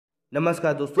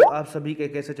नमस्कार दोस्तों, आप सभी के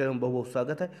कैसे चैनल में बहुत बहुत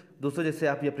स्वागत है। दोस्तों, जैसे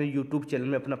आप ये अपने YouTube चैनल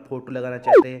में अपना फोटो लगाना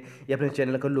चाहते हैं या अपने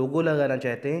चैनल का लोगो लगाना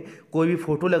चाहते हैं, कोई भी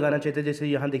फोटो लगाना चाहते हैं, जैसे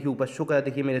यहाँ देखिए ऊपर शो कर रहा है,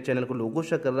 देखिए मेरे चैनल का लोगो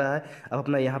शो कर रहा है। आप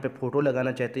अपना यहाँ पे फोटो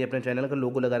लगाना चाहते हैं, अपने चैनल का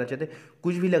लोगो लगाना चाहते हैं,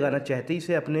 कुछ भी लगाना चाहते हैं,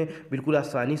 इसे अपने बिल्कुल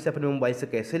आसानी से अपने मोबाइल से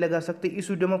कैसे लगा सकते हैं,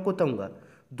 इस वीडियो में आपको बताऊँगा।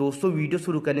 दोस्तों, वीडियो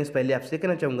शुरू करने से पहले आपसे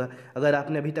कहना चाहूँगा, अगर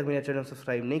आपने अभी तक मेरा चैनल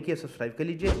सब्सक्राइब नहीं किया, सब्सक्राइब कर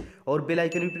लीजिए और बेल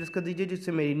आइकन भी प्रेस कर दीजिए,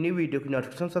 जिससे मेरी न्यू वीडियो की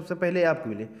नोटिफिकेशन सबसे पहले आपको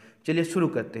मिले। चलिए शुरू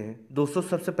करते हैं। दोस्तों,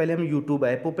 सबसे पहले हम यूट्यूब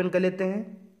ऐप ओपन कर लेते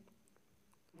हैं।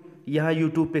 यहाँ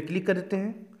यूट्यूब पे क्लिक करते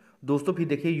हैं। दोस्तों, फिर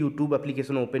देखिए यूट्यूब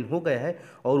एप्लीकेशन ओपन हो गया है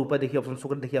और ऊपर देखिए ऑप्शन शो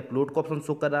कर, देखिए अपलोड का ऑप्शन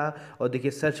शो कर रहा और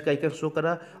देखिए सर्च का आइकन शो कर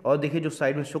रहा और देखिए जो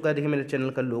साइड में शो कर रहा है, देखिए मेरे चैनल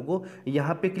का लोगो,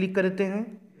 यहाँ पे क्लिक करते हैं।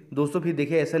 दोस्तों, फिर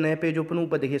देखिए ऐसा नया पेज ओपन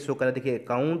ऊपर देखिए शो कर रहा है, देखिए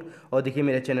अकाउंट और देखिए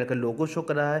मेरे चैनल का लोगो शो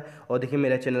कर रहा है और देखिए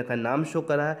मेरा चैनल का नाम शो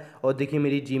कर रहा है और देखिए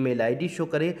मेरी जीमेल आईडी शो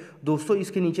करे। दोस्तों,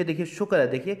 इसके नीचे देखिए शो कर रहा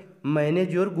है, देखिए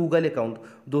मैनेज योर गूगल अकाउंट।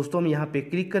 दोस्तों, हम यहाँ पे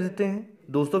क्लिक कर देते हैं।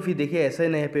 दोस्तों, फिर देखिए ऐसा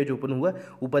नया पेज ओपन हुआ,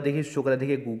 ऊपर देखिए शो करा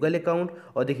देखिए गूगल अकाउंट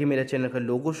और देखिए मेरे चैनल का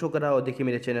लोगो शो करा और देखिए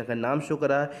मेरे चैनल का नाम शो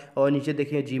करा और नीचे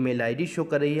देखिए जीमेल आईडी शो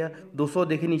कर रही है। दोस्तों,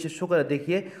 देखिए नीचे शो करा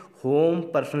देखिए होम,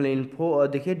 पर्सनल इन्फो और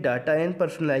देखिए डाटा एंड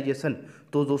पर्सनलाइजेशन।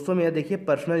 तो दोस्तों, मैं देखिए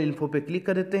पर्सनल इन्फो पे क्लिक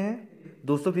कर देते हैं।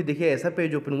 दोस्तों, फिर देखिए ऐसा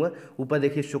पेज ओपन हुआ, ऊपर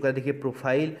देखिए शो करा देखिए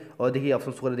प्रोफाइल और देखिए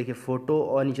ऑप्शन शो करा देखिए फोटो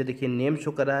और नीचे देखिए नेम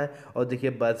शो कर रहा है और देखिए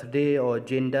बर्थडे और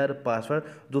जेंडर, पासवर्ड।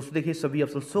 दोस्तों, देखिए सभी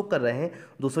ऑप्शन शो कर रहे हैं।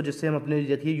 दोस्तों, जिससे हम अपने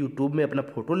देखिए यूट्यूब में अपना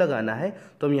फोटो लगाना है,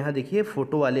 तो हम यहाँ देखिए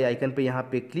फोटो वाले आइकन पे यहाँ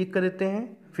पे क्लिक कर देते हैं।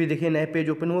 फिर देखिए नए पेज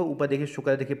ओपन हुआ, ऊपर देखिए शो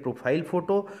कर देखिए प्रोफाइल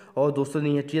फोटो और दोस्तों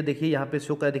नीचे देखिए यहाँ पे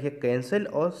शो कर देखिए कैंसिल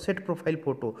और सेट प्रोफाइल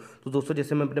फोटो। तो दोस्तों,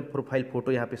 जैसे मैं अपने प्रोफाइल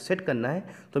फोटो यहाँ पे सेट करना है,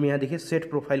 तो हम यहाँ देखिए सेट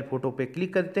प्रोफाइल फोटो पे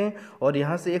क्लिक करते हैं और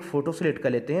यहाँ से एक फ़ोटो सेलेक्ट कर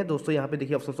लेते हैं। दोस्तों, यहाँ पे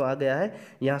देखिए ऑप्शन आ गया है,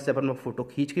 यहाँ से अपन फ़ोटो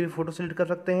खींच के भी फ़ोटो सेलेक्ट कर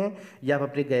सकते हैं या आप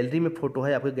अपनी गैलरी में फ़ोटो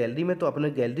है आपकी गैलरी में, तो अपने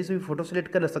गैलरी से भी फ़ोटो सेलेक्ट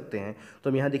कर सकते हैं। तो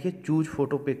हम यहाँ देखिए चूज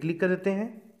फोटो पे क्लिक कर देते हैं।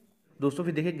 दोस्तों,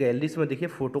 फिर देखिए गैलरी से मैं देखिए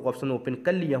फोटो का ऑप्शन ओपन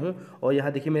कर लिया हूँ और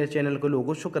यहाँ देखिए मेरे चैनल का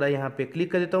लोगो शो करा है, यहाँ पे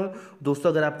क्लिक कर देता हूँ।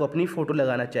 दोस्तों, अगर आपको अपनी फ़ोटो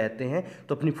लगाना चाहते हैं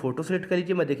तो अपनी फ़ोटो सेलेक्ट कर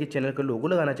लीजिए। मैं देखिए चैनल का लोगो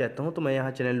लगाना चाहता हूँ, तो मैं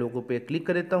यहाँ चैनल लोगो पे क्लिक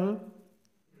कर देता हूँ।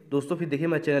 दोस्तों, फिर देखिए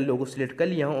मैं चैनल लोगो सिलेक्ट कर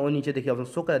लिया हूँ और नीचे देखिए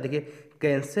ऑप्शन शो करा देखिए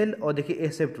कैंसिल और देखिए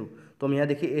एक्सेप्ट। तो हम यहाँ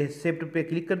देखिए एक्सेप्ट पे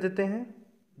क्लिक कर देते हैं।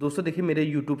 दोस्तों, देखिए मेरे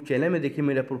YouTube चैनल में देखिए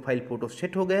मेरा प्रोफाइल फ़ोटो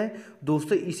सेट हो गया है।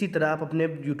 दोस्तों, इसी तरह आप अपने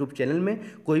YouTube चैनल में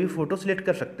कोई भी फ़ोटो सेलेक्ट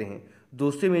कर सकते हैं।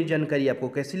 दोस्तों, मेरी जानकारी आपको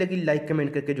कैसी लगी, लाइक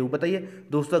कमेंट करके जरूर बताइए।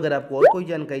 दोस्तों, अगर आपको और कोई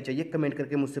जानकारी चाहिए कमेंट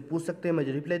करके मुझसे पूछ सकते हैं, मैं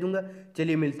जरूर रिप्लाई दूंगा।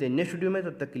 चलिए मिलते हैं नेक्स्ट वीडियो में,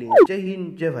 तब तक के लिए जय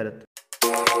हिंद, जय भारत।